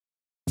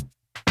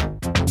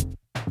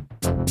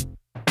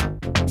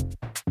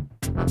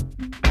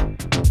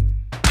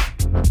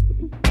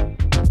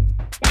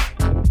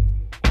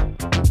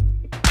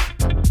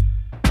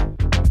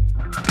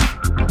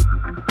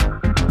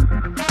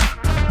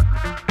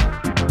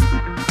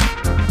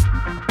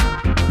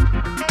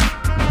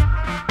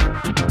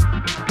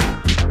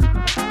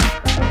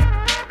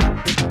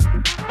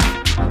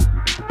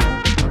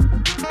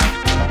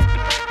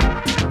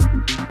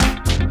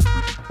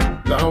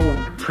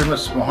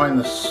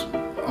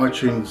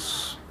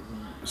iTunes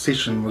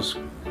session was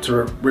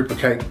to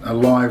replicate a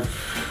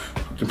live,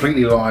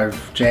 completely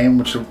live jam,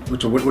 which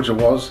it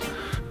was.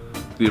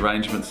 The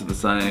arrangements are the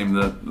same,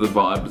 the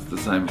vibe is the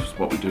same as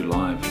what we do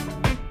live.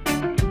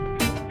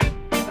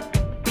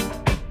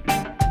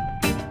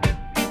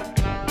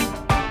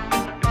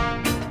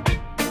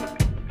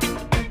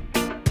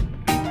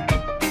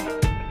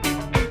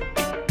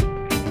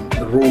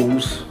 The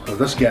rules of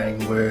this game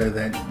were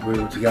that we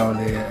were to go in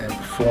there and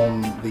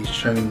perform these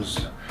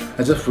tunes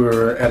as if we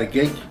were at a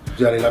gig.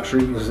 The only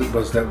luxury was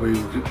that we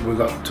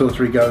got 2 or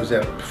 3 goes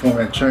out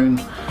performing a tune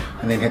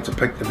and then had to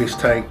pick the best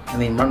take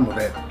and then run with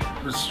that.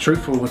 It's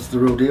truthful, it's the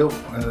real deal,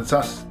 and it's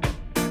us.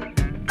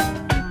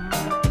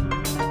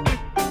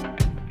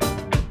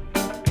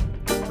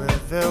 Where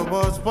there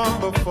was one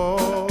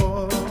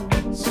before,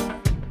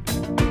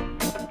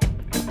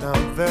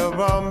 now there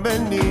are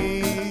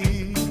many.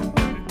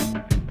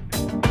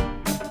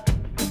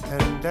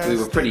 We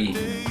were pretty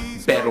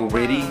battle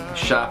ready,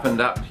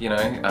 sharpened up, you know,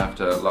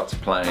 after lots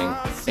of playing,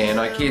 and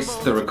I guess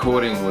the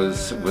recording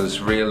was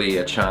really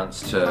a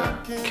chance to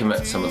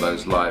commit some of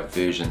those live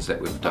versions that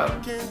we've done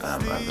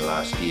over the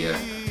last year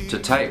to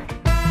tape.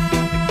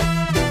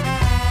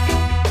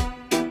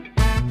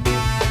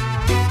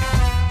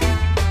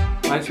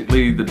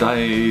 Basically the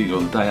day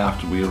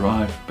after we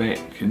arrived back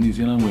in New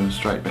Zealand, we were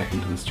straight back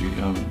into the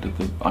studio and did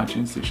the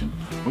iTunes session,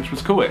 which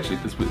was cool actually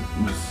because we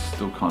were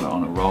still kind of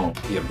on a roll.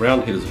 Yeah,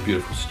 Roundhead is a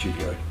beautiful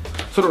studio.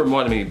 Sort of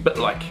reminded me a bit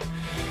like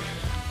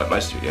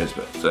most studios,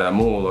 but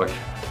more like,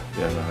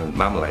 you know,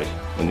 Marmalade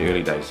in the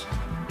early days.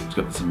 It's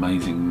got this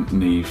amazing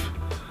Neve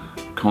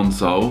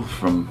console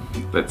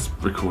that's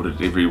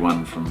recorded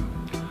everyone from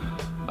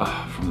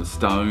the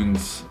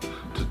Stones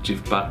to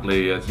Jeff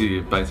Buckley.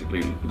 Yeah,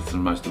 basically it's the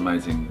most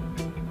amazing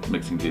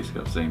mixing desk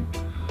I've seen.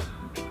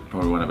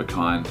 Probably one of a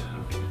kind.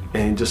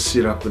 And just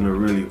set up in a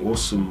really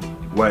awesome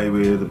way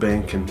where the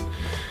band can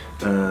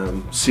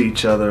see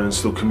each other and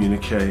still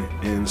communicate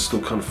and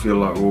still kind of feel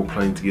like we're all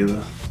playing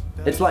together.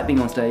 It's like being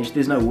on stage.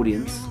 There's no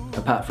audience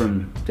apart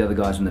from the other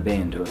guys from the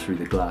band who are through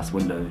the glass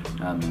window.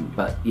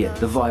 But yeah,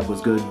 the vibe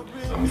was good.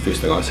 The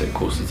first thing I see, of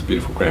course, is a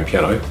beautiful grand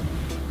piano.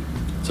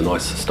 It's a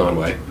nice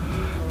Steinway.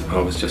 I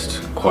was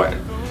just quite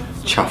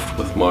chuffed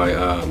with my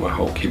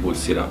whole keyboard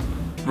setup.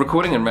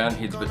 Recording in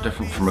Roundhead's a bit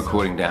different from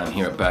recording down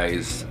here at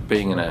Bays.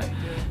 Being in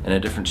a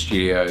different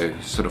studio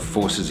sort of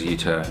forces you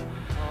to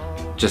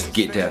just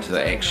get down to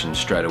the action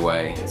straight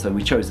away. So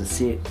we chose a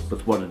set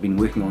with what had been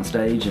working on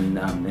stage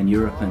in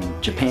Europe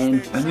and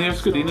Japan. And there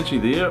was good energy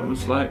there. It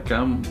was like,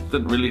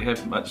 didn't really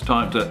have much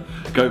time to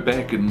go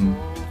back and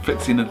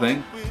fix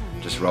anything.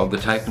 Just rolled the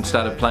tape and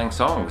started playing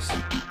songs.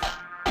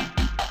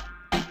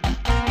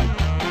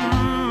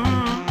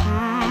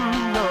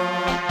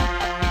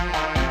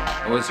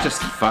 It was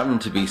just fun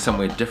to be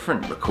somewhere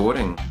different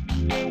recording.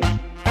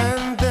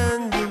 And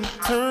then you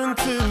turn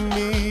to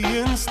me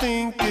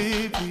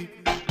instinctively,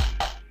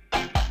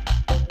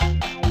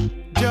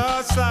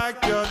 just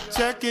like you're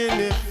checking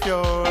if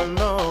you're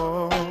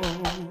alone.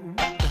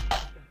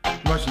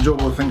 The most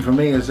enjoyable thing for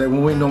me is that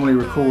when we normally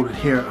record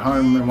here at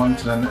home in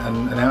Wellington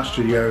in our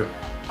studio,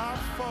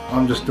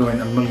 I'm just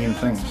doing a million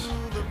things.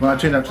 When I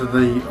turned up to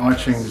the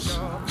iTunes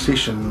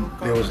session,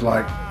 there was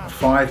like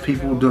 5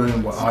 people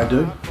doing what I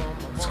do.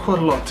 It's quite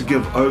a lot to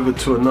give over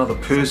to another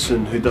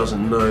person who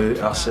doesn't know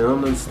our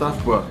sound and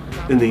stuff, but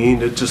in the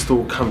end it just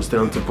all comes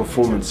down to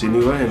performance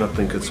anyway, and I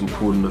think it's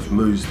important if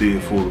Moo's there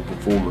for the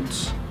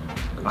performance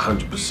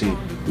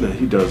 100%. You know,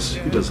 he does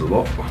a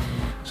lot.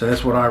 So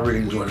that's what I really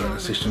enjoyed about the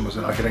session, was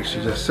that I could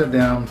actually just sit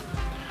down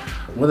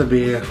with a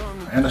beer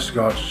and a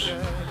scotch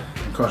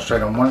and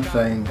concentrate on one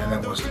thing, and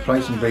that was to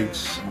play some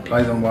beats and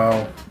play them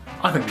well.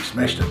 I think we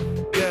smashed it.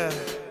 Yeah,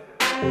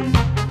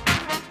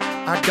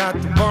 I got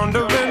the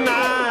wandering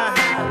eye.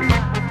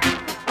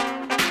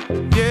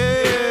 Yeah.